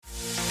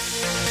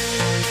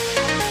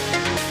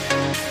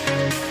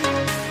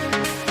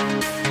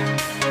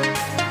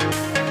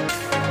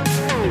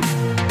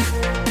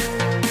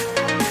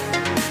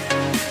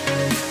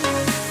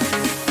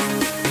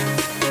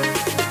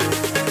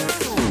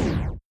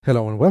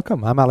Hello and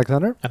welcome. I'm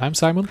Alexander. And I'm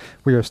Simon.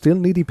 We are still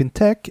knee deep in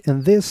tech,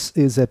 and this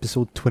is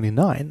episode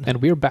 29.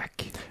 And we're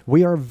back.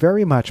 We are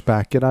very much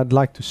back, and I'd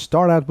like to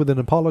start out with an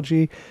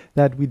apology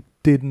that we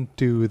didn't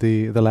do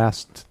the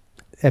last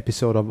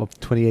episode of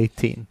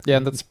 2018. Yeah,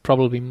 and that's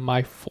probably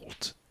my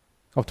fault.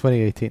 Of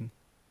 2018.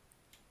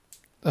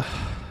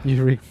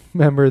 You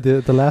remember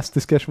the last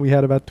discussion we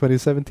had about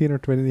 2017 or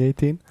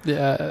 2018?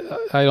 Yeah,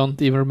 I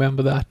don't even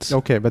remember that.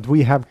 Okay, but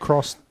we have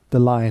crossed the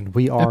line.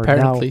 We are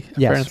Apparently.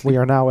 Yes, we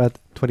are now at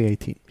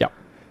 2018. Yeah.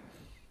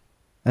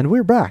 And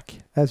we're back,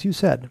 as you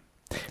said,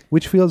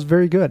 which feels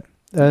very good.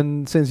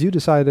 And since you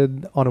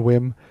decided on a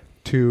whim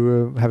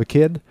to have a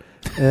kid,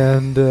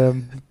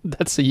 and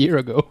that's a year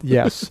ago.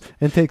 yes,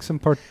 and take some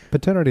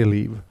paternity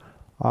leave,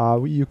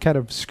 you kind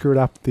of screwed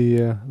up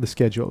the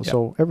schedule. Yeah.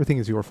 So everything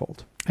is your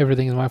fault.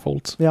 Everything is my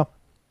fault. Yeah.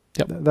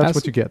 Yep. That's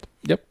what you get.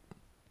 Yep.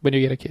 When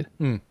you get a kid.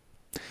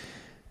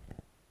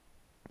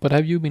 What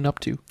have you been up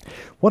to?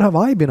 What have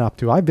I been up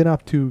to? I've been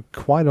up to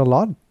quite a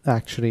lot,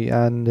 actually,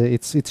 and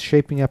it's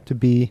shaping up to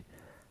be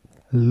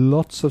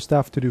lots of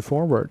stuff to do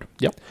forward.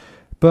 Yep.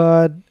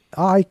 But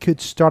I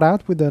could start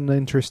out with an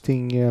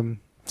interesting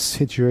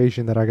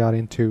situation that I got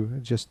into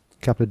just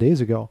a couple of days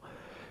ago.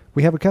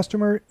 We have a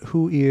customer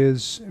who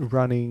is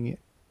running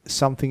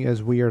something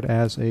as weird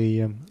as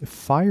a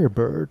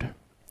Firebird.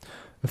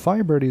 A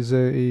Firebird is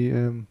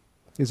a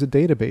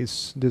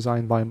database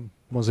designed by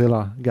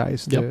Mozilla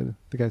guys, Yep.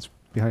 the guys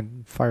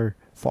behind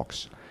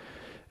Firefox.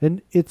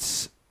 And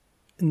it's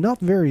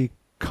not very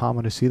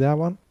common to see that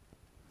one.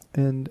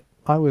 And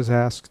I was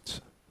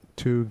asked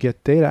to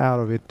get data out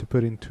of it to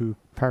put into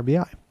Power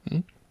BI.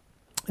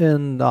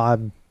 And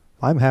I'm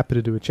happy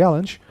to do a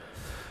challenge.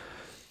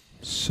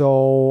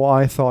 So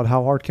I thought,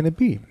 how hard can it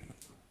be?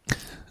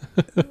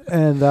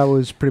 And that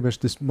was pretty much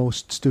the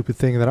most stupid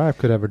thing that I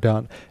could ever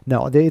done.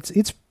 No,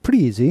 it's pretty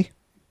easy,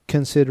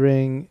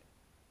 considering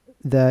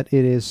that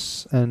it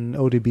is an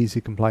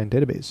ODBC compliant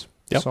database.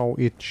 Yep. So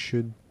it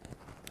should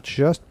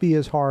just be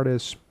as hard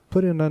as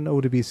put in an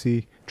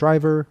ODBC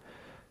driver,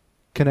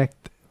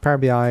 connect Power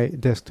BI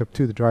desktop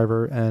to the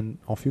driver, and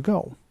off you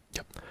go.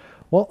 Yep.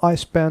 Well, I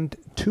spent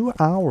 2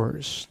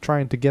 hours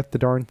trying to get the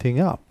darn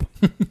thing up.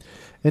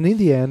 And in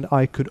the end,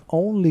 I could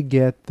only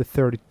get the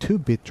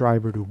 32-bit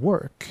driver to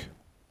work.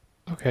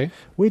 Okay.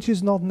 Which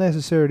is not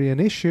necessarily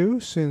an issue,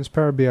 since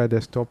Power BI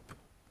Desktop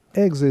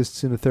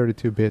exists in a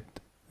 32-bit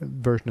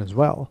version as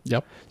well.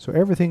 Yep. So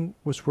everything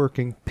was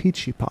working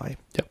peachy pie.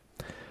 Yep.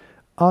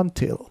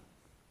 Until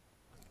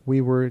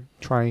we were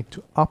trying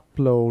to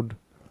upload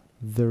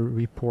the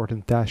report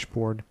and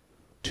dashboard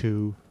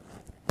to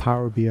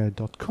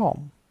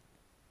powerbi.com.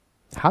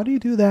 How do you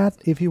do that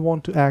if you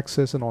want to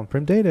access an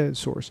on-prem data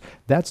source?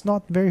 That's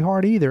not very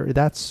hard either.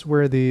 That's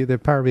where the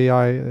Power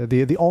BI,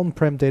 the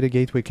on-prem data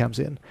gateway comes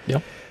in.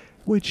 Yep.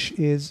 Which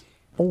is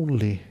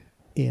only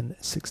in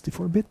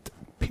 64-bit,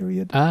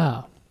 period.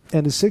 Ah.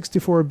 And the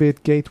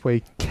 64-bit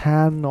gateway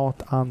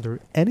cannot, under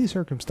any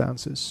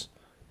circumstances,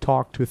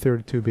 talk to a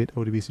 32-bit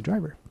ODBC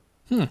driver.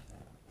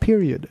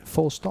 Period.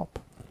 Full stop.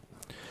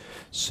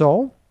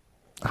 So,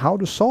 how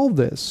to solve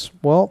this?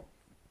 Well,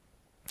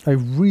 I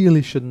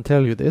really shouldn't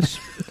tell you this.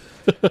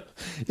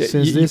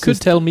 You could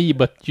tell me,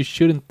 but you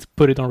shouldn't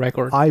put it on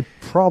record. I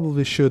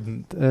probably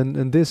shouldn't.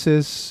 And this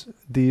is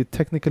the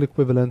technical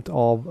equivalent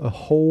of a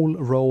whole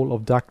roll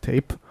of duct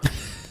tape.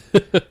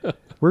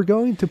 We're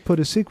going to put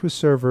a SQL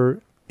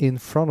server in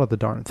front of the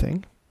darn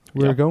thing.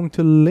 We're going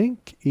to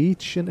link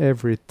each and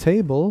every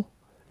table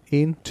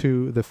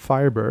into the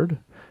Firebird,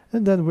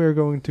 and then we're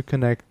going to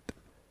connect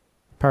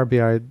Power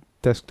BI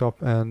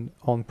desktop and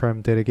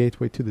on-prem data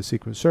gateway to the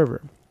SQL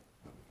server.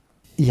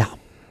 Yeah,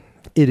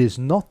 it is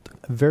not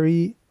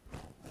very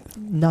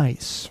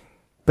nice,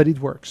 but it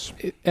works.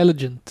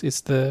 Elegant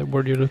is the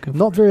word you're looking for.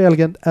 Not very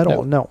elegant at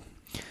all, no.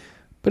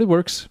 But it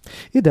works.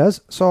 It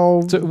does.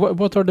 So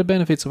what are the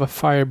benefits of a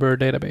Firebird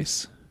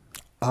database?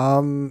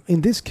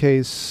 In this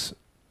case,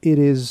 it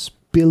is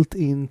built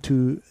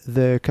into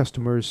the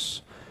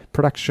customer's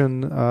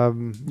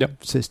production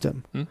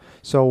system.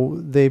 So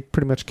they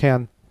pretty much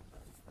can't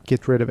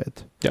get rid of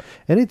it. Yep.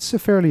 And it's a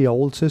fairly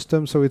old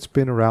system, so it's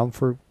been around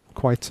for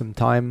quite some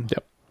time.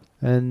 Yep.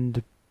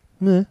 And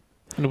it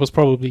was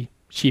probably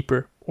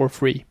cheaper or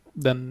free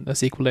than a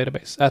SQL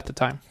database at the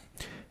time.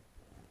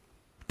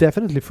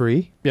 Definitely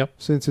free. Yep.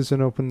 Since it's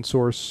an open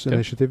source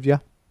initiative, yeah.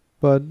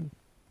 But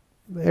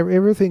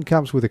everything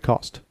comes with a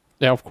cost.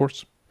 Yeah, of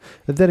course.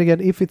 And then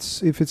again, if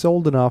it's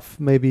old enough,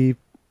 maybe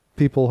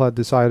people had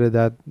decided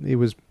that it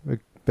was a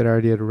better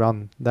idea to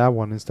run that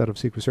one instead of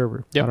SQL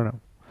Server. Yep. I don't know.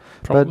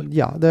 Probably. But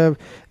yeah,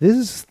 this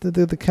is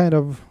the kind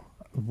of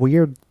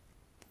weird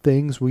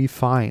things we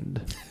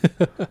find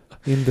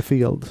in the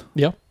field.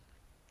 Yeah.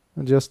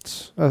 And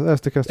just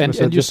as the customer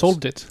said, and you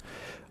solved it.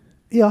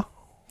 Yeah,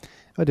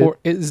 I did. Or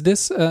is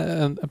this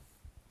a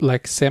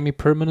like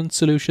semi-permanent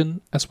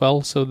solution as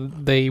well? So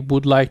they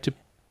would like to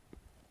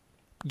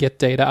get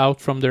data out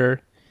from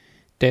their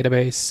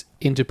database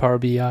into Power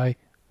BI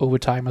over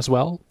time as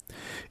well?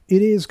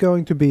 It is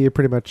going to be a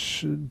pretty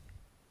much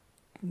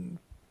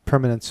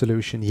permanent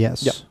solution,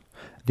 yes. Yeah.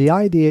 The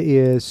idea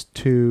is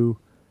to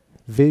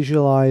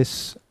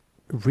visualize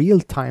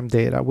real-time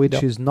data, which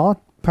Yep. is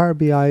not Power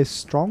BI's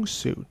strong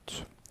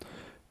suit.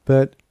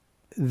 But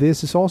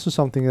this is also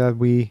something that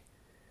we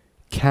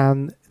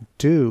can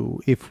do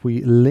if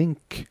we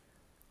link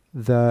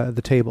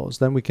the tables.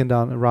 Then we can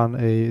run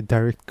a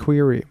direct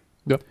query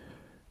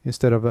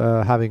instead of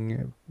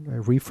having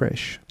a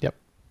refresh. Yep.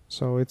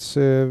 So it's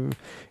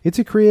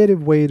a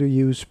creative way to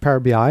use Power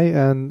BI,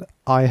 and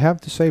I have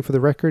to say, for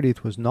the record,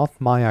 it was not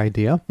my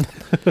idea.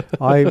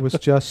 I was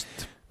just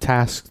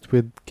tasked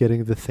with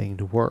getting the thing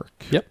to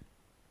work. Yep.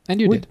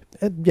 And you did.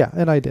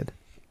 And I did.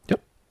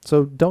 Yep.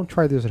 So don't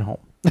try this at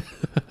home.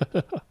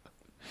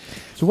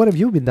 So what have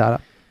you been done?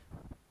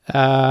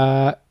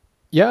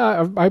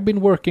 I've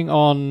been working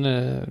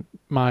on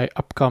my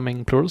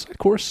upcoming Pluralsight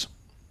course.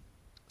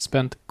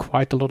 Spent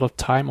quite a lot of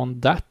time on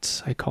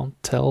that. I can't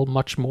tell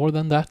much more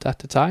than that at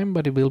the time,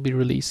 but it will be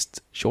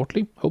released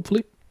shortly,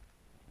 hopefully.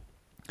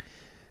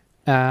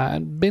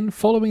 Been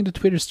following the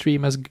Twitter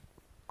stream as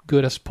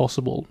good as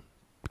possible.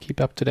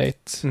 Keep up to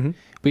date. Mm-hmm.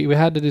 We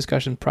had a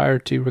discussion prior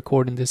to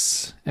recording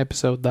this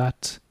episode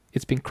that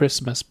it's been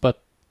Christmas,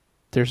 but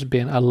there's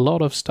been a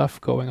lot of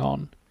stuff going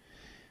on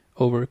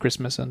over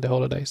Christmas and the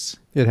holidays.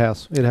 It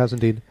has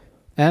indeed.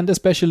 And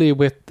especially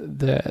with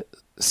the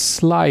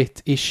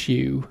slight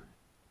issue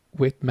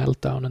with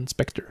Meltdown and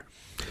Spectre.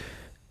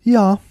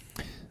 Yeah,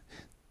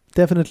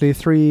 definitely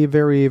 3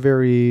 very,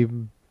 very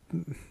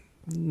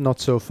not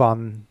so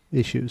fun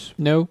issues.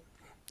 No,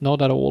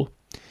 not at all.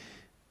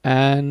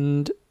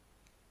 And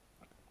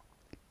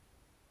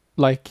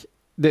like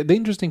the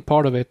interesting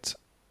part of it,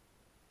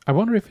 I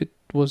wonder if it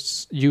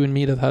was you and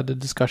me that had a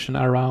discussion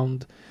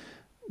around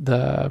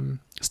the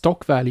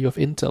stock value of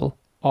Intel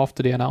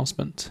after the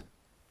announcement.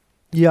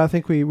 Yeah, I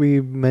think we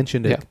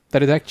mentioned it. Yeah,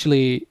 that it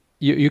actually,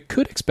 you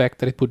could expect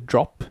that it would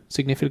drop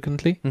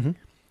significantly, Mm-hmm.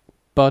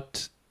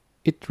 but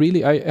it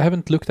really, I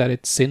haven't looked at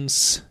it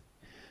since,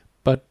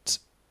 but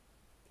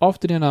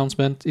after the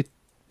announcement, it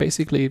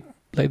basically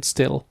laid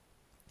still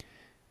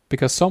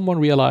because someone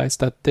realized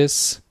that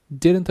this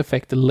didn't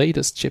affect the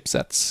latest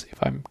chipsets, if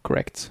I'm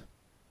correct,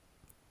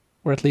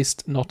 or at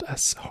least not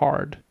as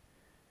hard.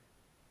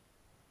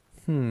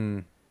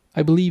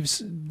 I believe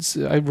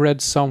I've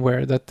read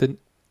somewhere that the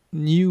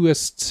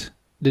newest,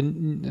 the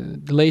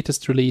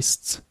latest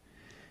released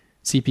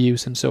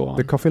CPUs and so on,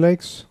 The Coffee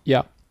Lakes?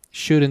 yeah,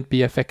 shouldn't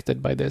be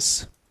affected by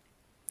this.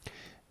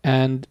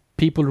 And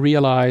people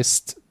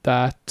realized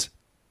that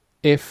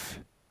if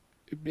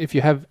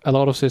you have a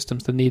lot of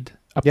systems that need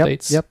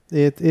updates, Yep.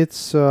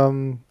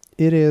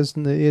 It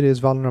is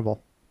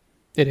vulnerable.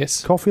 it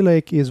is. Coffee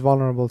Lake is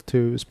vulnerable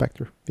to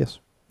Spectre. Yes.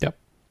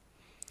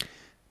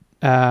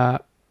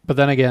 But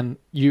then again,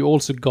 you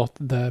also got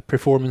the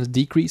performance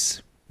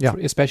decrease, Yeah.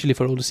 especially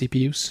for older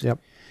CPUs. Yep.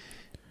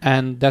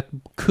 And that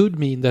could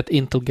mean that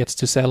Intel gets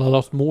to sell a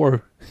lot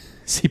more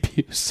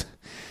CPUs,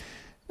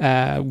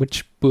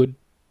 which would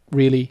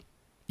really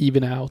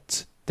even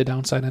out the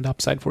downside and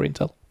upside for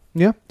Intel.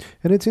 Yeah,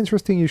 and it's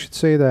interesting you should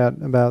say that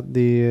about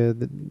the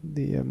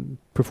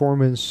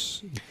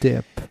performance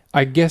dip.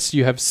 I guess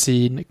you have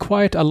seen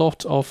quite a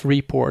lot of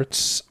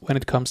reports when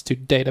it comes to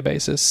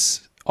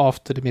databases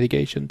after the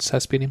mitigations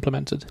has been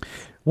implemented.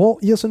 Well,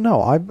 yes and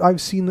no. I've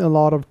seen a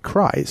lot of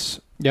cries.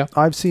 Yeah.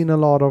 I've seen a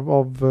lot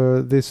of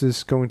this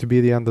is going to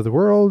be the end of the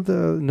world.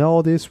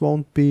 No, this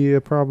won't be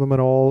a problem at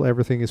all.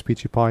 Everything is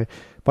peachy pie.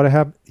 But I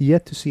have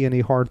yet to see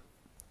any hard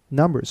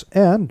numbers.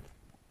 And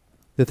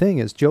the thing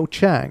is, Joe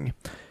Chang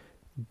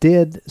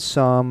did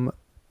some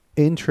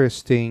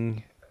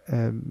interesting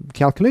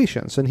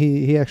calculations, and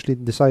he actually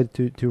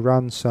decided to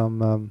run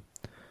some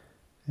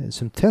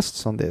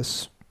tests on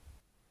this.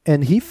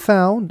 And he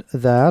found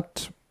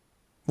that,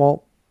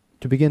 well,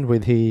 to begin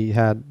with, he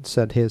had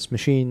set his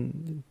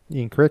machine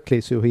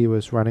incorrectly, so he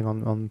was running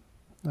on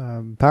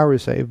power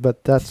save,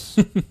 but that's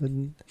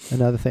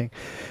another thing.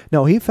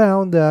 No, he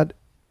found that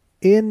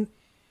in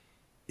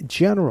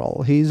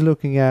general, he's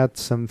looking at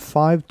some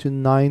 5 to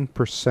 9%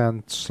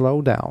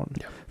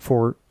 slowdown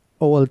for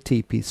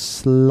OLTP,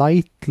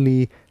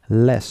 slightly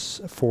less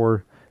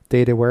for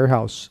data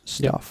warehouse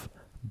stuff.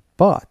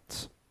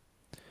 But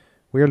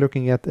we are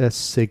looking at a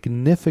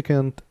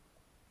significant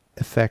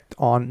effect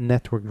on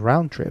network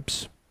round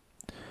trips,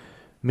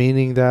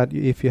 meaning that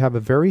if you have a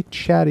very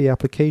chatty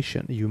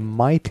application, you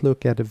might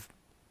look at a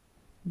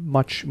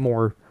much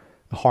more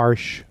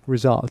harsh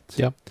result.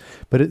 Yeah.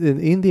 But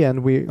in the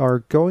end, we are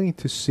going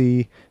to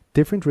see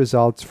different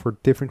results for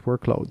different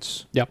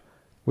workloads. Yeah.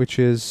 Which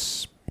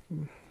is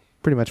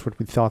pretty much what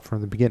we thought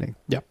from the beginning.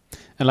 Yeah.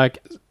 And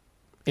like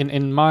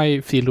in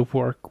my field of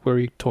work, where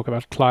we talk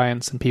about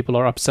clients and people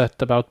are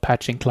upset about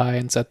patching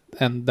clients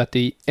and that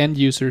the end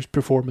user's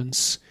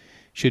performance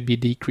should be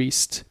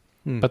decreased.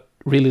 But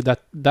really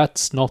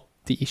that's not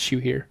the issue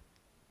here.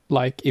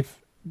 Like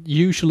if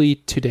usually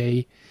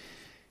today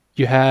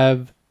you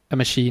have a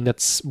machine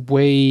that's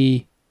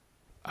way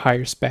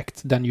higher spec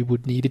than you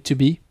would need it to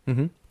be.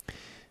 Mm-hmm.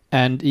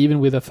 And even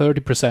with a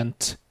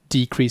 30%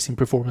 decrease in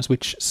performance,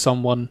 which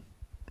someone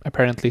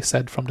apparently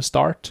said from the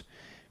start,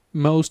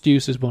 most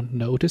users won't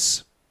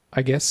notice,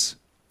 I guess.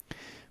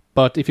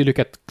 But if you look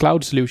at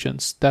cloud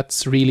solutions,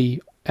 that's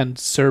really, and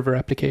server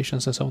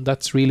applications and so on,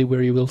 that's really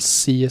where you will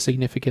see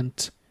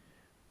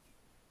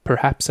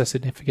perhaps a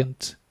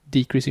significant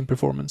decrease in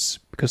performance,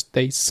 because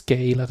they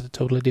scale at a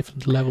totally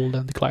different level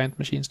than the client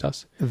machines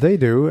does. They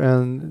do,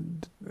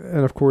 and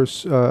of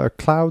course, a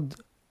cloud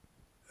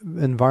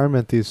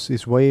environment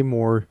is way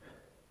more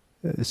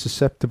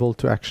susceptible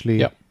to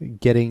actually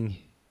getting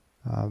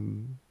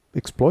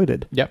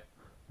exploited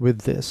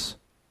with this.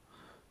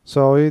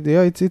 So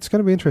it's going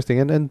to be interesting,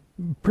 and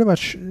pretty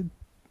much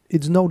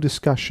it's no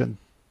discussion.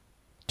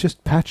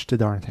 Just patch the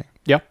darn thing.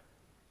 Yeah.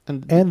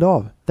 And end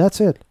of.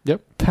 That's it.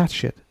 Yep.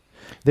 Patch it.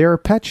 There are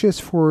patches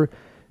for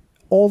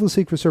all the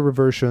SQL Server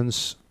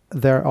versions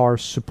that are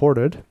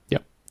supported.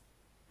 Yep.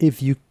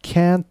 If you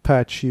can't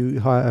patch,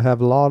 you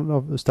have a lot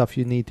of stuff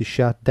you need to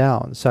shut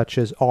down, such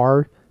as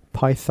R,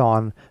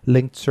 Python,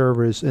 linked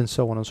servers, and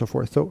so on and so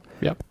forth. So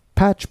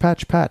patch.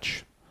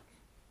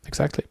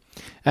 Exactly.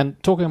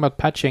 And talking about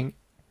patching,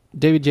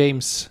 David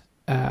James,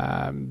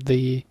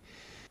 the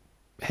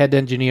head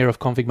engineer of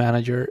Config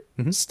Manager,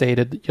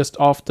 stated just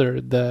after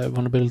the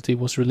vulnerability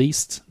was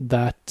released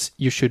that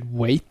you should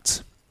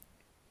wait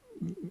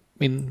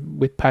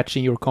with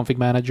patching your Config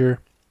Manager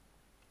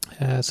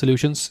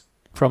solutions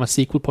from a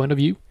SQL point of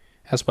view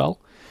as well.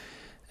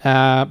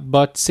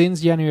 But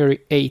since January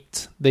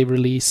 8th, they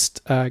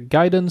released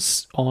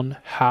guidance on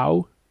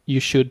how you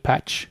should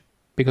patch,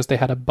 because they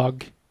had a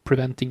bug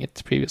preventing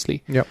it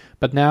previously. Yep.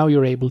 But now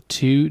you're able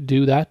to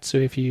do that. So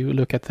if you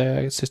look at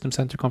the System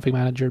Center Config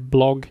Manager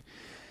blog,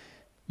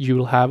 you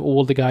will have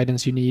all the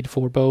guidance you need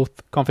for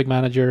both Config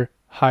Manager,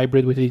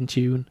 hybrid with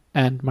Intune,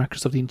 and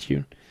Microsoft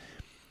Intune.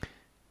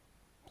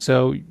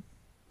 So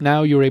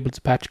now you're able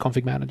to patch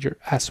Config Manager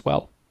as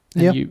well.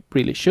 And you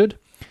really should.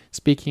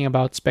 Speaking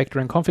about Spectre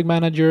and Config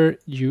Manager,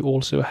 you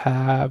also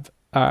have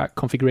a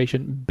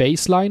configuration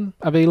baseline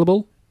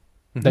available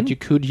that you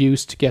could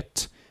use to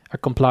get a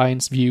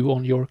compliance view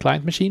on your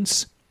client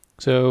machines.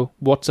 So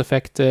what's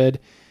affected,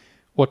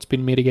 what's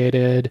been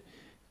mitigated,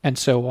 and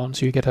so on.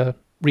 So you get a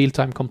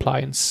real-time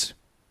compliance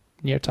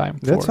near time.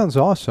 That sounds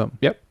awesome.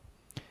 Yep.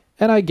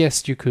 And I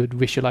guess you could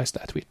visualize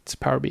that with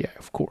Power BI,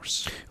 of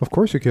course. Of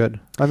course you could.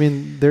 I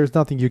mean, there's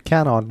nothing you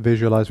cannot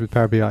visualize with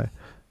Power BI.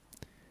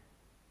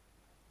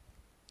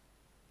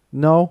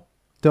 No,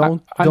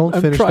 don't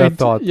finish that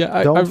thought.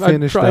 Don't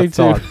finish that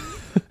thought.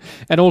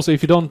 And also,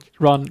 if you don't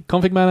run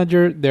Config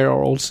Manager, there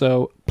are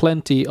also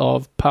plenty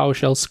of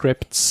PowerShell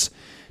scripts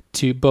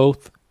to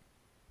both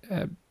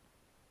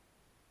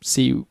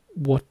see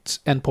what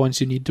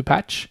endpoints you need to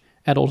patch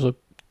and also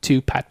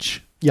to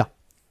patch. Yeah.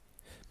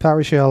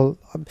 PowerShell.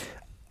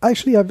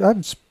 Actually,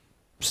 I've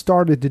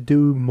started to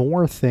do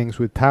more things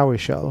with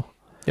PowerShell.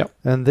 Yep.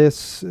 And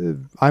this,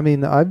 I've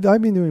been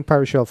doing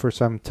PowerShell for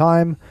some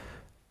time.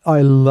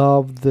 I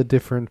love the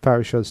different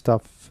PowerShell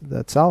stuff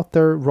that's out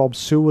there. Rob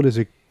Sewell is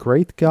a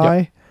great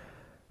guy.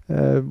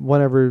 Yep.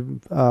 Whenever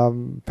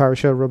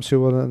PowerShell, Rob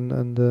Sewell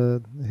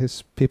and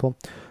his people.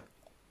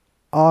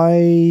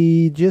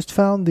 I just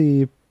found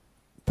the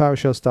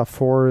PowerShell stuff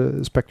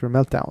for Spectre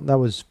Meltdown. That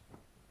was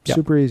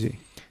super easy.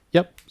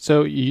 Yep.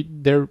 So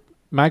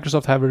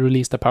Microsoft have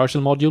released a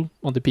PowerShell module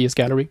on the PS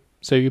Gallery.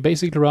 So you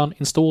basically run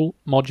install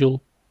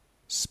module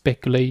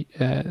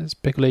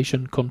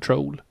speculation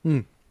control.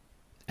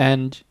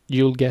 And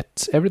you'll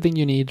get everything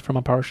you need from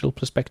a PowerShell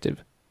perspective.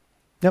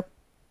 Yep.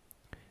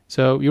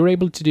 So you're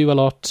able to do a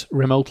lot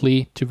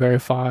remotely to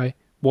verify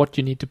what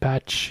you need to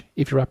patch,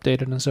 if you're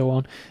updated and so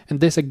on. And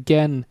this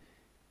again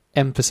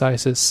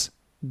emphasizes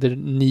the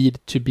need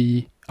to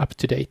be up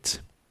to date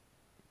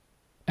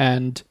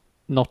and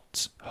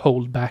not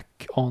hold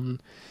back on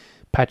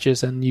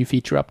patches and new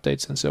feature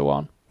updates and so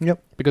on.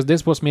 Yep. Because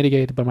this was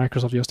mitigated by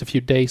Microsoft just a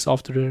few days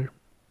after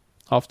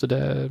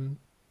the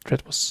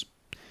threat was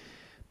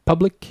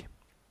public,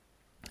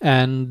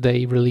 and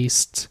they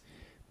released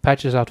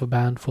patches out of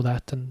band for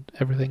that and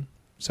everything.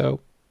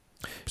 So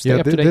stay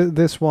up to date.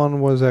 This one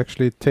was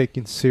actually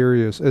taken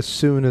serious as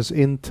soon as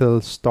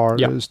Intel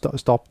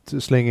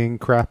stopped slinging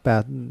crap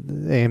at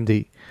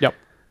AMD. Yep,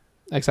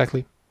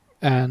 exactly.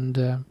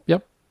 And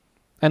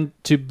and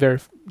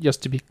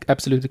just to be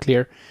absolutely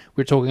clear,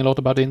 we're talking a lot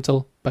about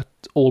Intel, but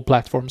all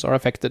platforms are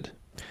affected.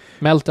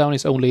 Meltdown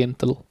is only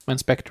Intel, and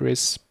Spectre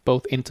is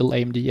both Intel,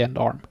 AMD, and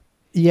ARM.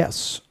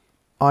 Yes.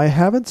 I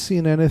haven't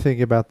seen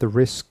anything about the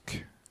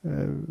RISC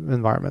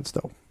environments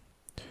though,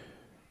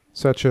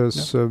 such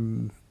as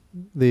the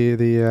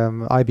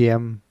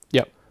IBM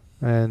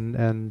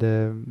and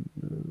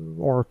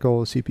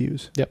Oracle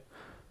CPUs. Yep.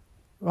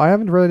 I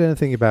haven't read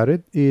anything about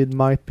it. It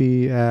might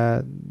be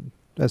as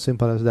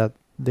simple as that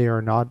they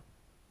are not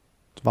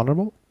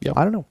vulnerable. Yep.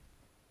 I don't know.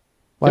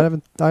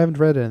 Yep. I haven't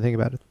read anything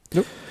about it.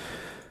 Nope.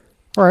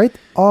 All right.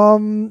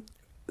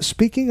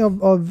 Speaking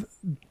of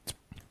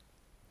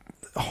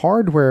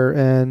hardware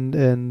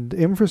and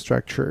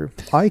infrastructure,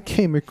 I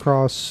came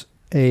across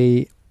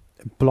a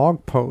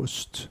blog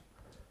post.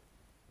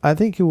 I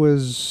think it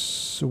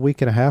was a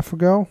week and a half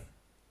ago,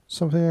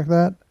 something like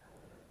that.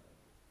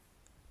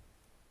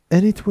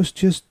 And it was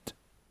just...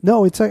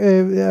 No, it's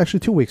actually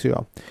 2 weeks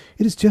ago.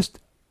 It is just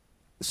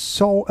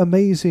so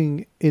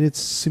amazing in its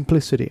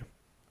simplicity.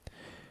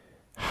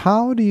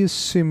 How do you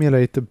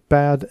simulate a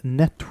bad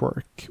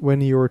network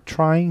when you're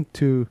trying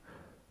to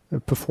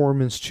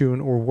performance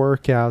tune or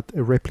work out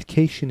a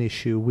replication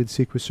issue with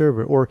SQL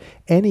Server or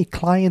any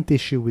client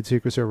issue with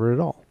SQL Server at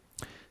all?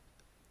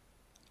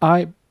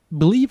 I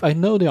believe I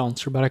know the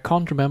answer, but I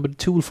can't remember the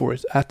tool for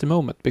it at the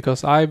moment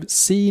because I've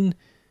seen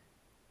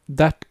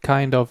that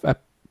kind of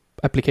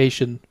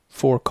application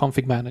for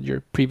Config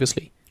Manager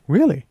previously.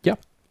 Really? Yeah,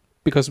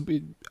 because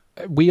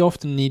we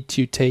often need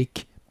to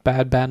take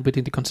bad bandwidth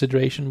into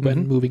consideration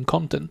when moving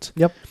content.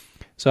 Yep.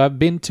 So I've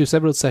been to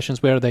several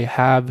sessions where they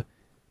have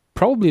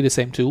probably the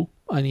same tool.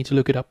 I need to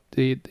look up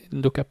the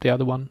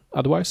other one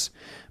otherwise,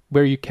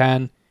 where you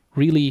can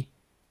really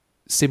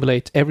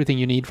simulate everything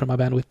you need from a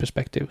bandwidth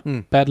perspective.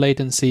 Bad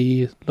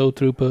latency, low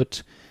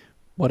throughput,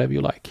 whatever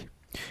you like.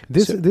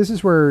 This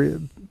is where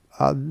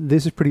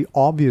this is pretty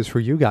obvious for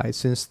you guys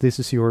since this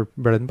is your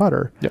bread and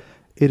butter. Yep.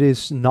 It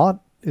is not,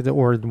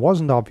 or it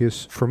wasn't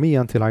obvious for me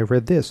until I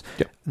read this.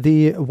 Yep.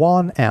 The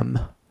WAN-M,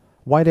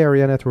 Wide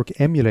Area Network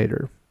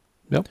Emulator,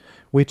 Yep.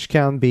 which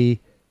can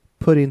be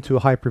put into a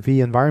Hyper-V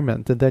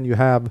environment, and then you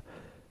have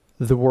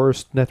the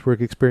worst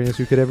network experience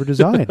you could ever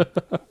design.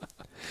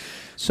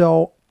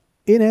 So,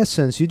 in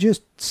essence, you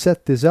just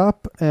set this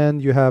up,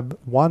 and you have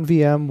one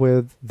VM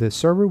with the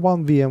server,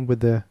 one VM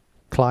with the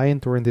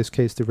client, or in this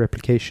case, the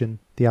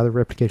other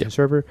replication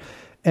server,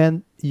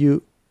 and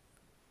you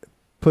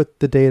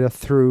put the data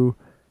through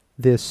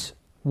this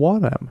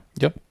WAN-M.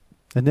 Yep.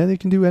 And then you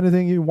can do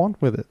anything you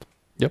want with it.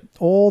 Yep.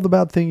 All the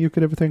bad thing you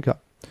could ever think of.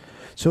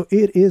 So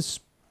it is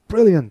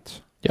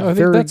brilliant. Yeah, I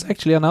think that's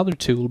actually another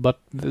tool, but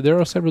there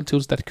are several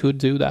tools that could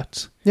do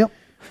that. Yep.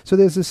 So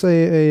this is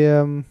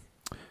a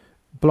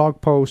blog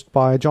post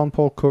by John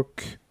Paul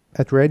Cook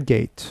at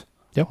Redgate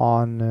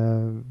on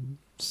the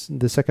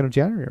 2nd of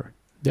January.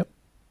 Yep.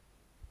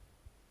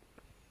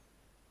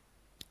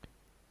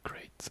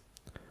 Great.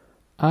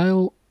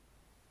 I'll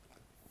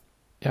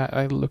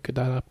look at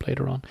that up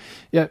later on.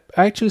 Yeah,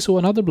 I actually saw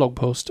another blog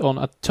post on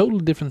a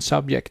totally different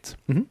subject.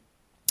 Mm-hmm.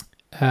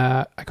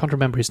 I can't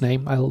remember his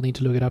name. I'll need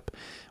to look it up.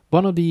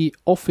 One of the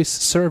Office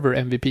server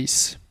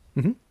MVPs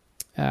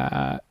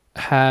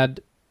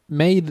had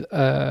made...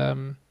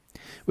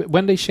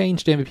 when they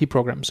changed the MVP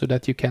program so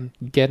that you can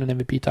get an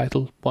MVP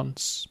title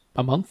once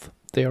a month,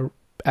 they are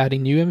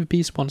adding new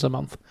MVPs once a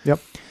month. Yep.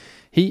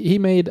 He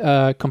made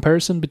a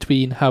comparison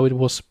between how it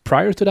was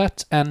prior to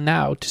that and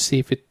now to see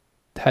if it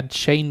had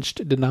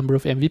changed the number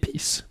of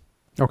MVPs.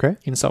 Okay.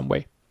 In some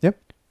way. Yep.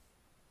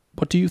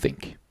 What do you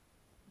think?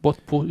 What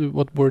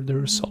were the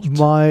results?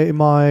 My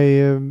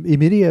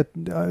immediate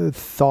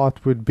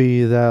thought would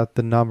be that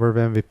the number of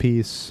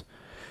MVPs,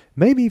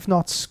 maybe if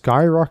not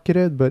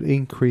skyrocketed, but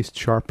increased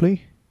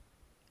sharply.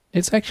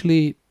 It's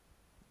actually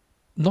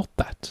not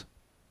that.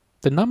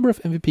 The number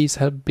of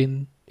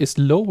MVPs is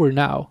lower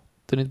now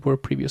than it were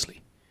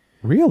previously.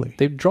 Really?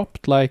 They've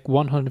dropped like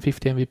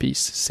 150 MVPs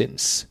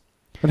since.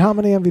 And how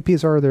many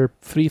MVPs are there?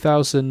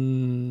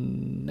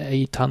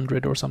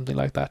 3,800 or something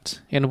like that.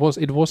 And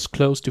it was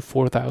close to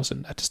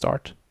 4,000 at the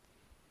start.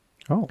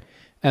 Oh.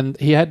 And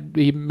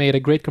he made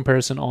a great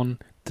comparison on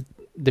the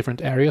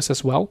different areas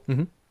as well.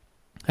 Mm-hmm.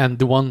 And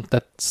the one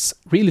that's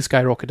really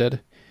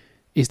skyrocketed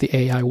is the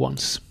AI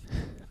ones.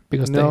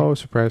 Because no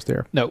surprise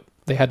there. No,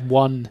 they had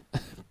one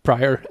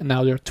prior and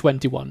now there are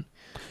 21.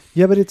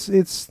 Yeah, but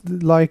it's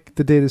like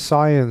the data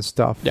science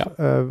stuff. Yeah.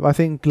 I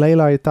think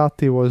Leila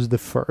Itati was the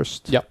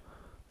first. Yeah.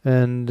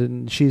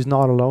 And she's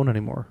not alone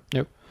anymore.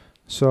 Nope.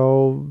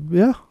 So,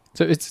 yeah.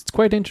 So it's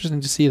quite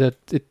interesting to see that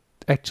it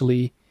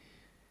actually...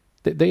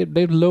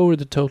 They've lowered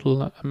the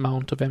total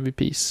amount of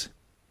MVPs.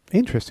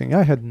 Interesting.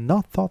 I had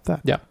not thought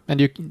that. Yeah,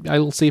 and I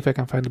will see if I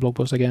can find the blog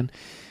post again.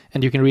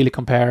 And you can really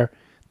compare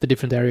the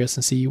different areas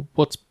and see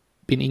what's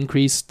been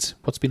increased,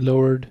 what's been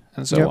lowered,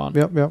 and so on.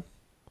 Yep.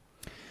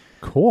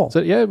 Cool. So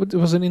yeah, it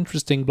was an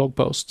interesting blog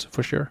post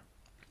for sure.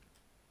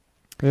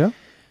 Yeah.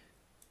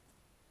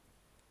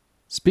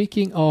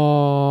 Speaking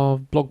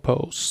of blog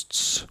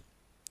posts,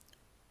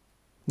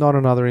 not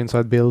another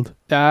inside build.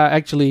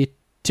 Actually,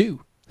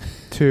 two.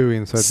 Two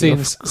inside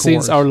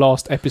since our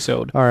last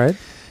episode. All right.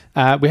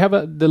 We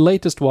have the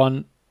latest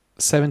one,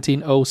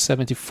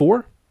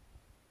 17.074,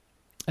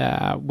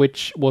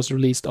 which was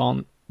released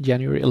on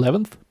January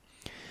 11th,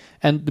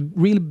 and the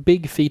really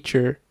big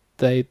feature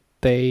they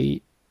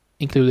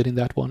included in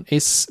that one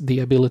is the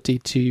ability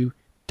to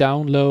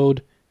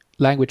download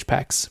language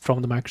packs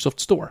from the Microsoft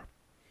Store.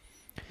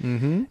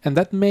 Mm-hmm. And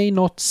that may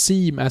not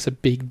seem as a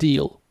big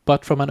deal,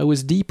 but from an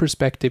OSD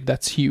perspective,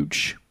 that's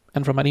huge.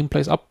 And from an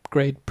in-place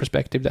upgrade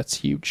perspective, that's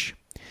huge.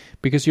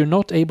 Because you're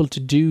not able to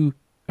do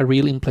a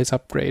real in-place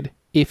upgrade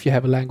if you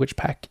have a language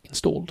pack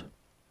installed.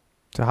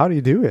 So how do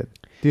you do it?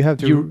 Do you have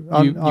to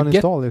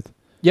uninstall it?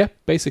 Yeah,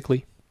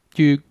 basically.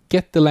 You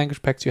get the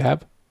language packs you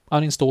have,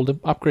 uninstall them,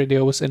 upgrade the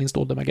OS, and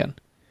install them again.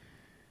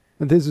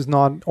 And this is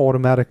not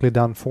automatically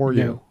done for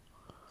you? No.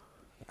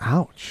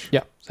 Ouch.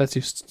 Yeah, that's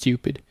just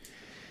stupid.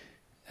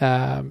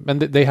 And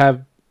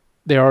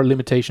there are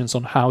limitations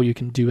on how you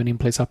can do an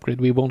in-place upgrade.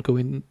 We won't go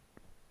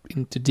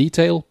into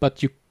detail,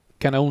 but you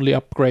can only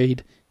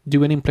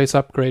do an in-place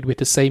upgrade with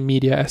the same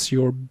media as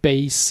your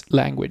base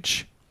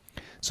language.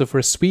 So for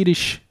a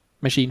Swedish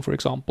machine, for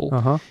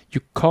example,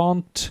 you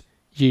can't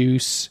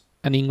use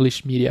an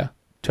English media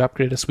to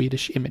upgrade a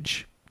Swedish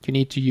image. You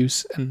need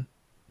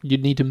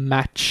to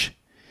match.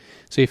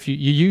 So if you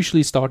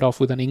usually start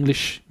off with an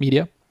English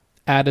media,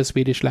 add a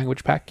Swedish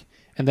language pack,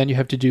 and then you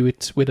have to do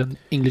it with an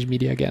English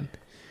media again.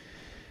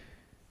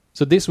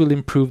 So this will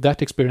improve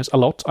that experience a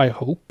lot, I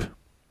hope.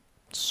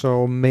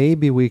 So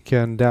maybe we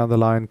can down the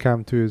line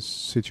come to a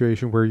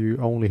situation where you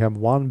only have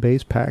one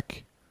base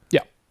pack.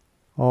 Yeah.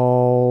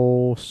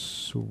 Oh,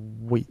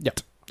 sweet. Yeah.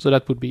 So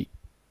that would be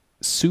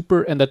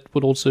super, and that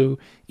would also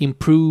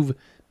improve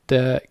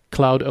the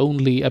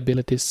cloud-only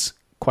abilities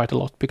quite a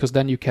lot, because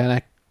then you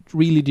can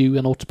really do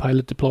an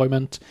autopilot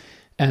deployment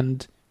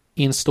and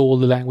install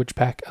the language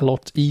pack a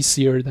lot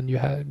easier than you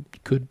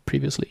could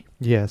previously.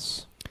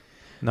 Yes.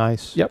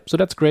 Nice. Yep, so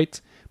that's great.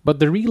 But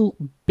the real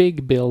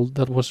big build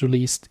that was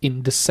released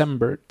in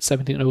December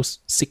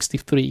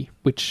 17063,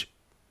 which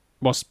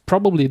was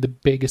probably the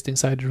biggest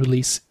Insider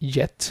release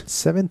yet.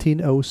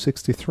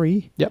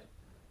 17063? Yep.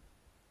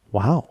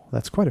 Wow,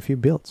 that's quite a few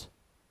builds.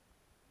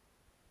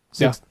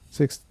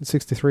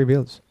 63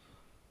 builds.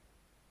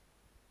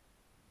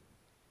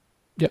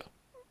 Yeah.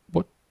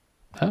 What?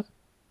 Huh?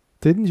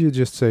 Didn't you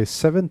just say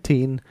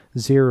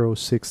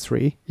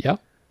 17063? Yeah.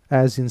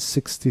 As in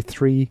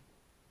 63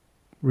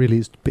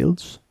 released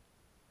builds?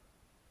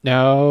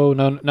 No.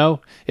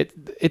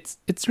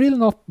 It's really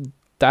not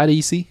that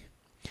easy.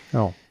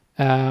 Oh.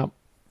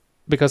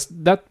 Because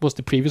that was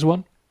the previous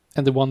one,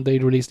 and the one they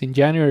released in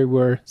January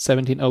were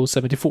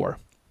 17074.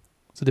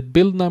 So the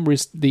build number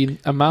is the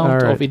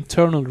amount of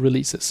internal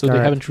releases. So they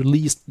haven't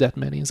released that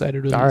many Insider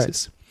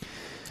releases. Right.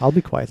 I'll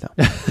be quiet now.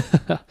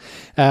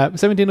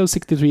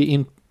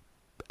 17063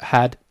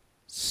 had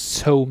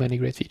so many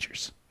great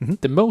features. Mm-hmm.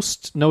 The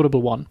most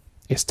notable one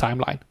is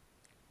timeline.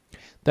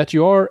 That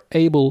you are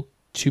able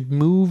to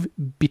move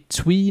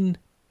between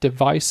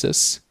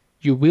devices.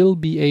 You will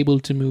be able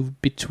to move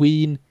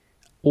between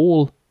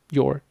all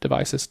your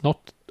devices,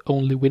 not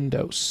only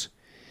Windows,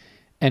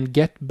 and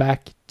get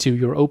back to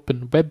your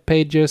open web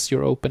pages,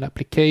 your open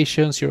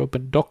applications, your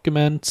open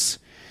documents.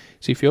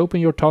 So if you open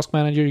your task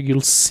manager,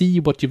 you'll see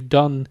what you've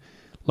done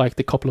like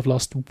the couple of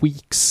last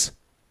weeks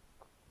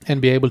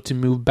and be able to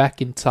move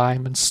back in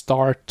time and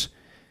start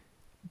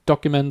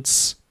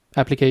documents,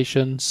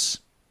 applications,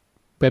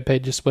 web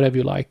pages, whatever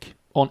you like,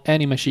 on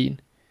any machine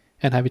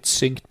and have it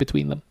synced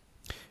between them.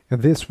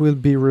 And this will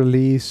be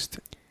released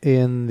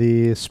in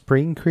the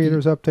Spring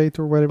Creators Update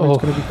or whatever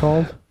it's going to be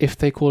called? If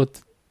they call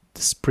it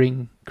the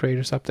Spring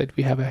Creators Update,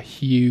 we have a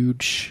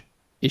huge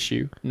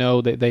issue.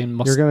 No, they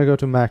must... You're going to go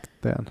to Mac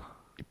then?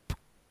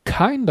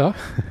 Kinda.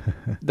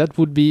 That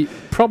would be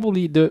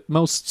probably the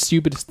most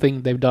stupidest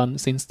thing they've done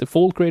since the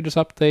Fall Creators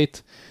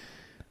Update,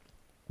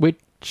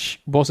 which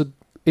was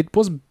it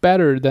was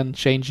better than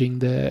changing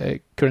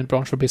the current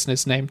branch for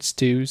business names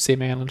to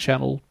semi-annual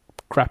channel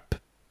crap.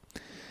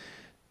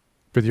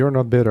 But you're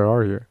not bitter,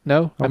 are you?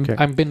 No, okay.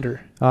 I'm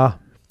Binder. Ah,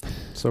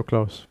 so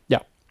close.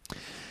 Yeah.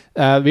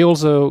 We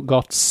also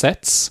got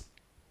sets,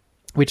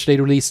 which they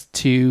released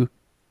to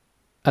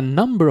a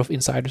number of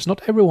insiders.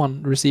 Not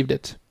everyone received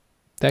it.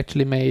 They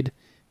actually made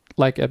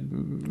like a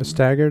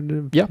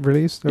staggered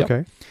release? Okay.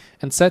 Yeah.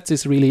 And sets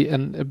is really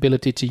an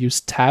ability to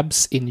use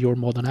tabs in your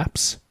modern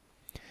apps.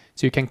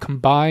 So you can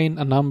combine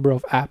a number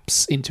of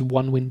apps into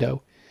one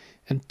window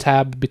and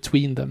tab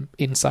between them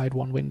inside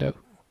one window.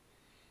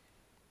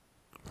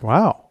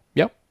 Wow.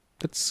 Yep.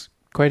 That's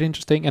quite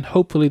interesting. And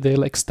hopefully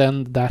they'll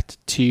extend that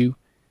to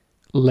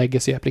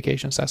legacy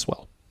applications as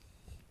well.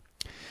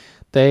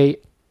 They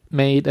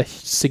made a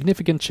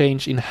significant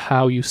change in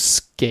how you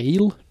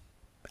scale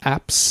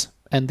apps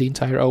and the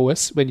entire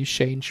OS when you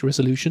change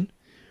resolution.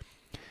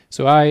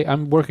 So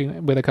I'm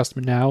working with a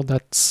customer now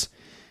that's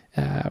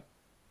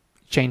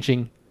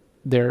changing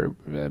their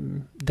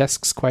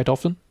desks quite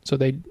often. So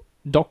they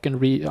dock and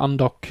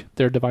undock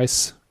their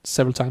device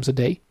several times a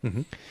day.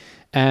 Mm-hmm.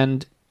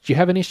 And you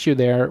have an issue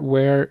there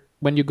where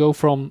when you go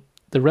from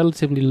the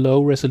relatively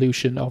low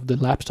resolution of the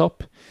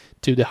laptop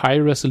to the high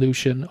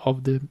resolution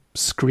of the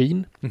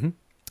screen, mm-hmm.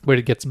 where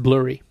it gets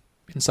blurry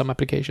in some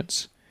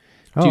applications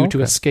due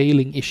to a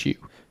scaling issue.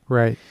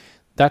 Right.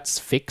 That's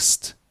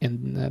fixed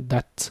in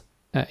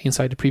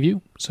inside the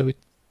preview, so it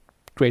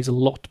creates a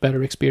lot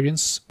better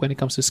experience when it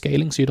comes to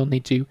scaling, so you don't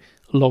need to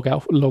log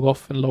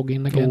off and log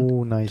in again.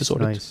 Oh, nice, to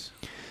sort nice.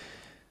 it.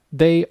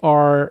 They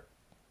are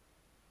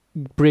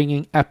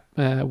bringing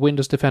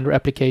Windows Defender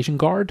Application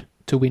Guard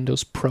to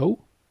Windows Pro.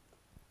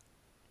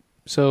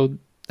 So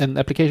an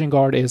Application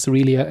Guard is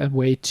really a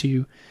way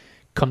to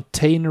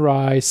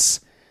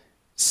containerize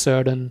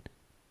certain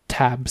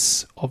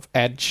tabs of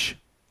Edge,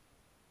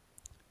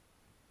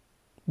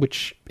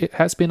 which it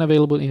has been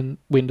available in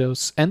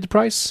Windows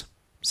Enterprise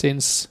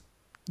since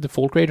the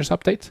Fall Creators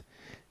Update,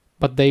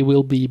 but they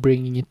will be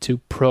bringing it to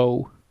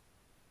Pro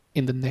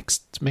in the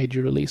next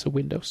major release of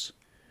Windows.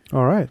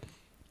 All right.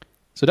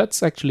 So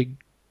that's actually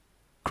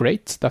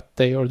great that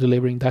they are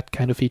delivering that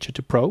kind of feature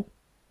to Pro.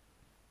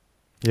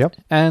 Yep.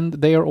 And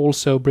they are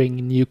also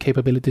bringing new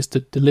capabilities to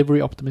delivery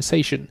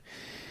optimization,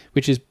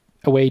 which is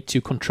a way to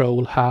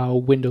control how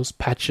Windows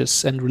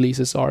patches and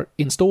releases are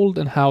installed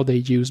and how they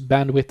use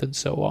bandwidth and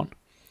so on.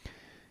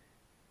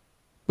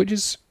 Which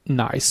is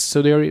nice.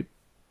 So they're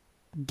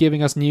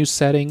giving us new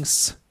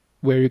settings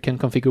where you can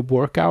configure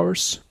work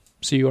hours.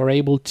 So you are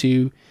able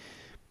to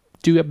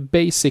do a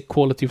basic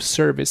quality of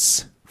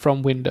service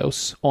from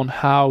Windows on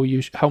how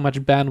much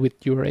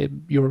bandwidth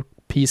your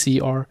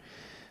PC are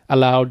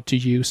allowed to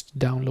use to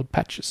download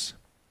patches.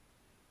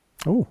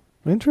 Oh,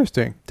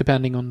 interesting.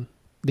 Depending on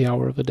the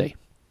hour of the day.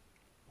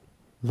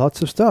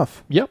 Lots of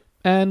stuff. Yep.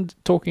 And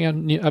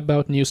talking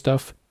about new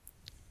stuff,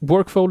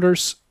 work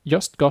folders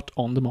just got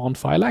on-demand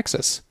file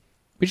access,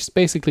 which is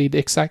basically the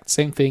exact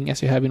same thing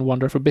as you have in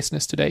OneDrive for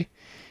Business today,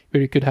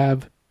 where you could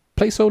have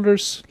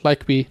placeholders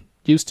like we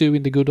used to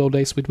in the good old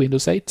days with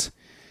Windows 8.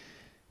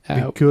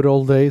 The good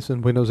old days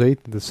in Windows 8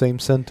 in the same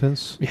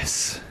sentence.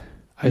 Yes.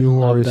 I You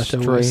love are a that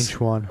strange OS.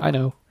 one. I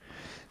know.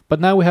 But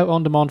now we have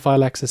on-demand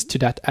file access to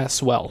that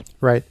as well.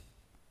 Right.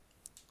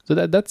 So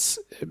that's...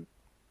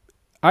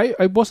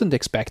 I wasn't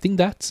expecting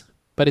that,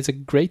 but it's a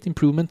great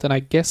improvement, and I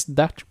guess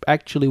that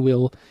actually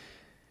will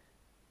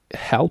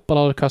help a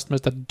lot of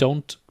customers that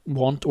don't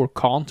want or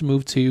can't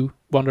move to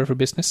OneDrive for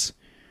Business.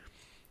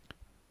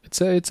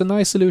 It's a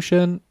nice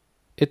solution.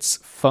 It's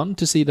fun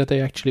to see that they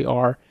actually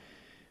are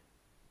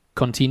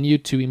continue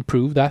to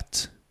improve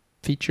that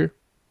feature.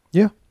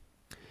 Yeah.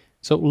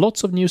 So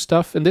lots of new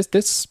stuff, and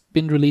this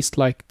been released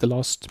like the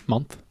last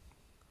month.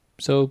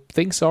 So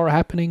things are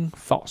happening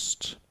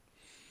fast.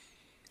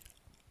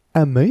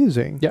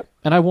 Amazing. Yeah,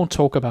 and I won't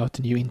talk about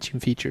the new Intune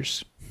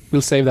features.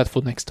 We'll save that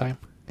for next time.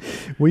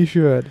 We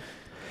should.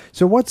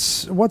 So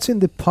what's in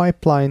the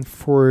pipeline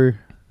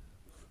for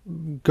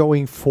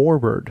going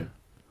forward?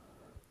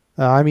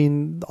 I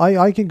mean,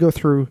 I can go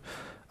through.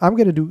 I'm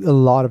going to do a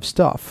lot of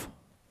stuff.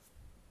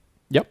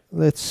 Yep.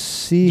 Let's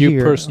see You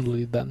here.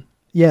 personally then.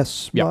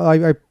 Yes.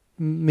 Yep.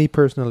 Me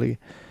personally.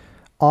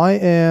 I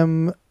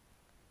am,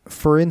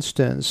 for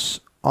instance,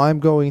 I'm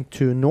going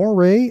to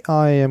Norway.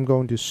 I am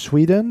going to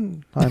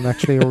Sweden. I'm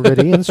actually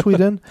already in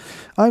Sweden.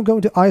 I'm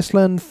going to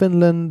Iceland,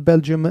 Finland,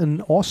 Belgium,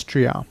 and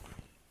Austria.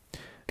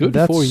 Good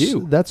for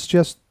you. That's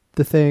just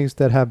the things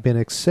that have been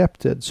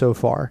accepted so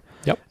far.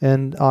 Yep.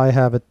 And I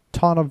have a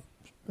ton of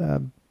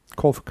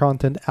call for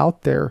content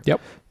out there.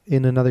 Yep.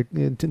 In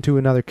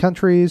other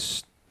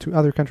countries,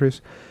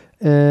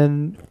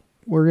 and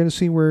we're going to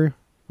see where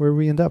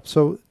we end up.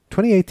 So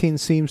 2018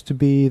 seems to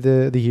be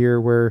the year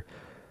where,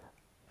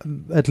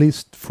 at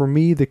least for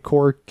me, the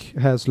cork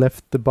has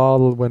left the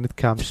bottle when it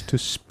comes to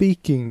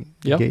speaking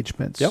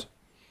engagements. Yep.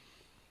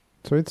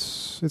 So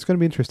it's going to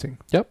be interesting.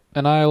 Yep.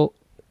 And I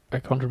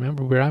can't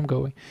remember where I'm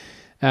going.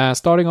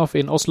 Starting off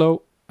in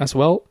Oslo as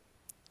well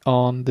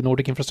on the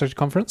Nordic Infrastructure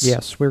Conference.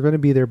 Yes, we're going to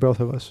be there, both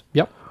of us.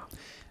 Yep.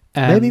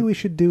 And maybe we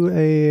should do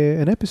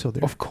an episode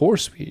there. Of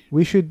course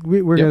we should.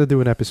 We're going to do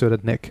an episode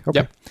at Nick. Okay.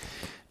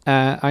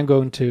 Yep. I'm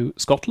going to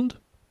Scotland.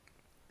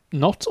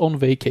 Not on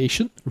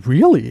vacation.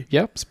 Really?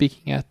 Yep.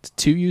 Speaking at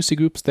 2 user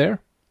groups there.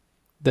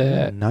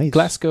 The nice.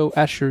 Glasgow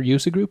Azure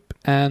user group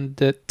and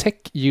the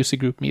Tech user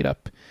group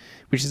meetup,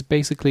 which is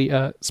basically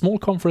a small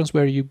conference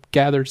where you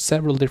gather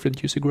several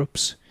different user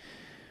groups.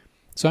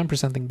 So I'm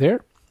presenting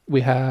there.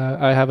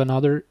 I have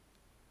another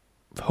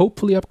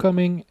hopefully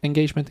upcoming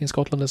engagement in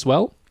Scotland as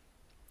well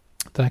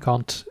that I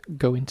can't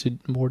go into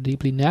more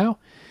deeply now.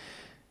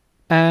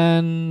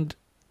 And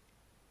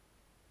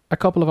a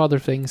couple of other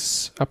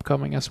things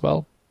upcoming as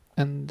well.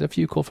 And a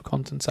few call for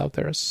contents out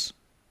there.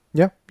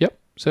 Yep.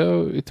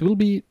 So it will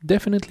be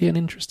definitely an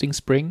interesting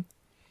spring.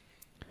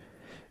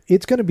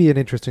 It's going to be an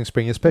interesting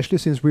spring, especially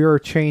since we are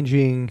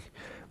changing.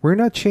 We're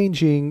not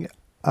changing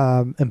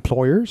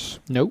employers.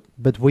 No.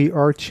 But we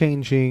are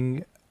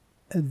changing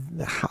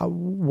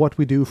what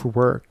we do for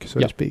work, so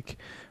to speak.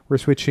 We're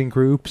switching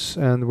groups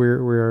and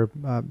we're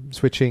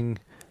switching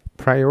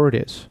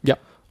priorities.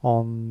 Yep.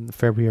 On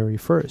February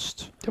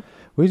 1st. Yep.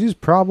 Which is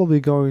probably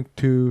going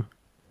to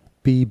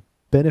be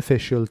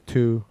beneficial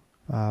to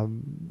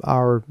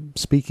our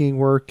speaking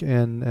work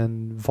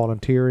and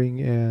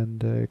volunteering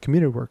and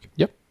community work.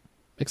 Yep.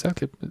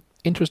 Exactly.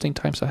 Interesting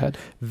times ahead.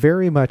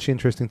 Very much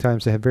interesting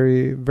times ahead.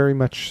 Very, very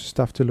much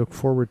stuff to look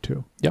forward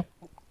to. Yep.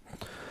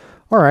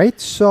 All right.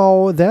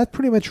 So that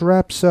pretty much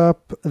wraps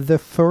up the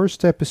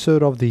first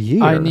epised of the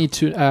year. I need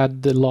to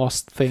add the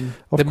last thing.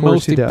 Of the course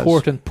most he does.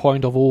 important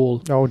point of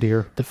all. Oh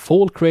dear. The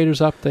Fall Creators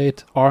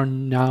Update are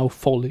now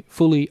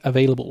fully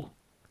available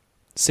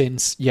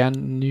since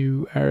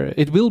January.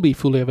 It will be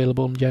fully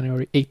available on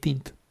January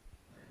 18th.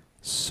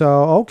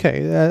 So,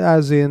 okay.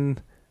 As in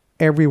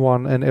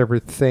everyone and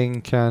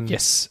everything can...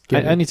 Yes.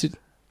 I need to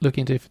look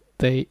into if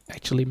they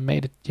actually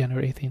made it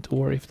January 18th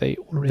or if they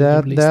already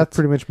released it. That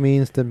pretty much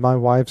means that my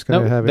wife's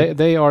going to have it.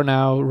 They are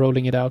now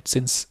rolling it out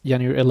since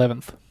January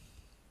 11th.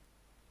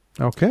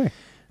 Okay.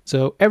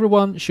 So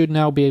everyone should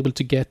now be able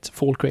to get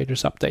Fall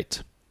Creators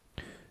Update.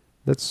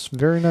 That's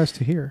very nice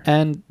to hear.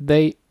 And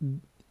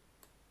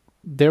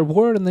there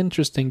were an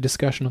interesting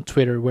discussion on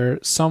Twitter where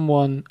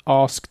someone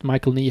asked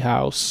Michael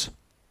Niehaus,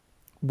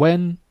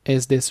 when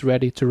is this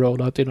ready to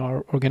roll out in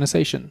our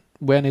organization?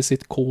 When is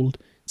it called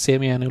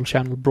semi-annual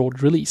channel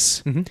broad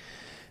release? Mm-hmm.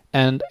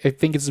 And I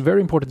think it's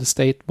very important to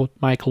state what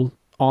Michael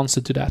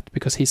answered to that,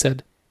 because he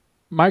said,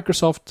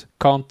 Microsoft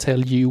can't tell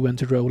you when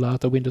to roll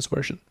out a Windows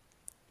version.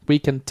 We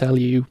can tell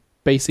you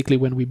basically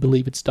when we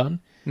believe it's done,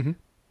 Mm-hmm.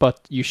 but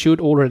you should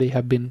already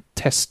have been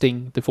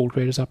testing the Full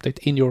Creators Update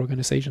in your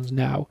organizations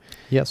now,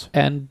 Yes.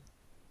 and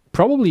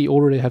probably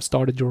already have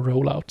started your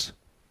rollout.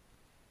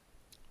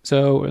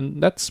 So,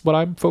 and that's what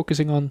I'm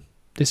focusing on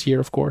this year,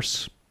 of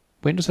course.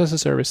 Windows as a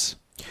service.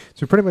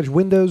 So pretty much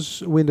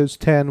Windows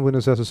 10,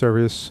 Windows as a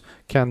service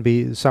can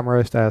be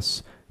summarized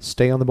as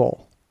stay on the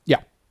ball. Yeah.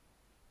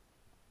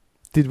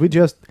 Did we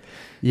just...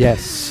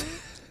 Yes.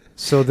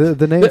 So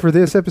the name for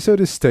this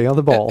episode is Stay on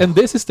the Ball. And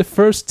this is the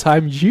first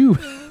time you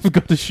have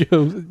got to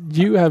show,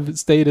 you have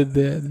stated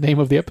the name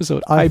of the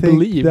episode, I think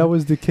believe. that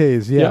was the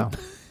case, yeah.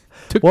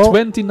 Took Well,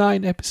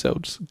 29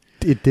 episodes.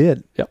 It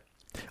did. Yeah.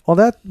 On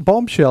that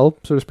bombshell,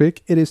 so to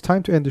speak, it is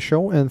time to end the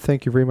show, and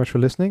thank you very much for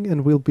listening,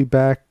 and we'll be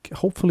back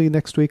hopefully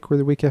next week or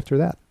the week after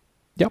that.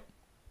 Yep.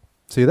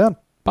 See you then.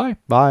 Bye.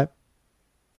 Bye.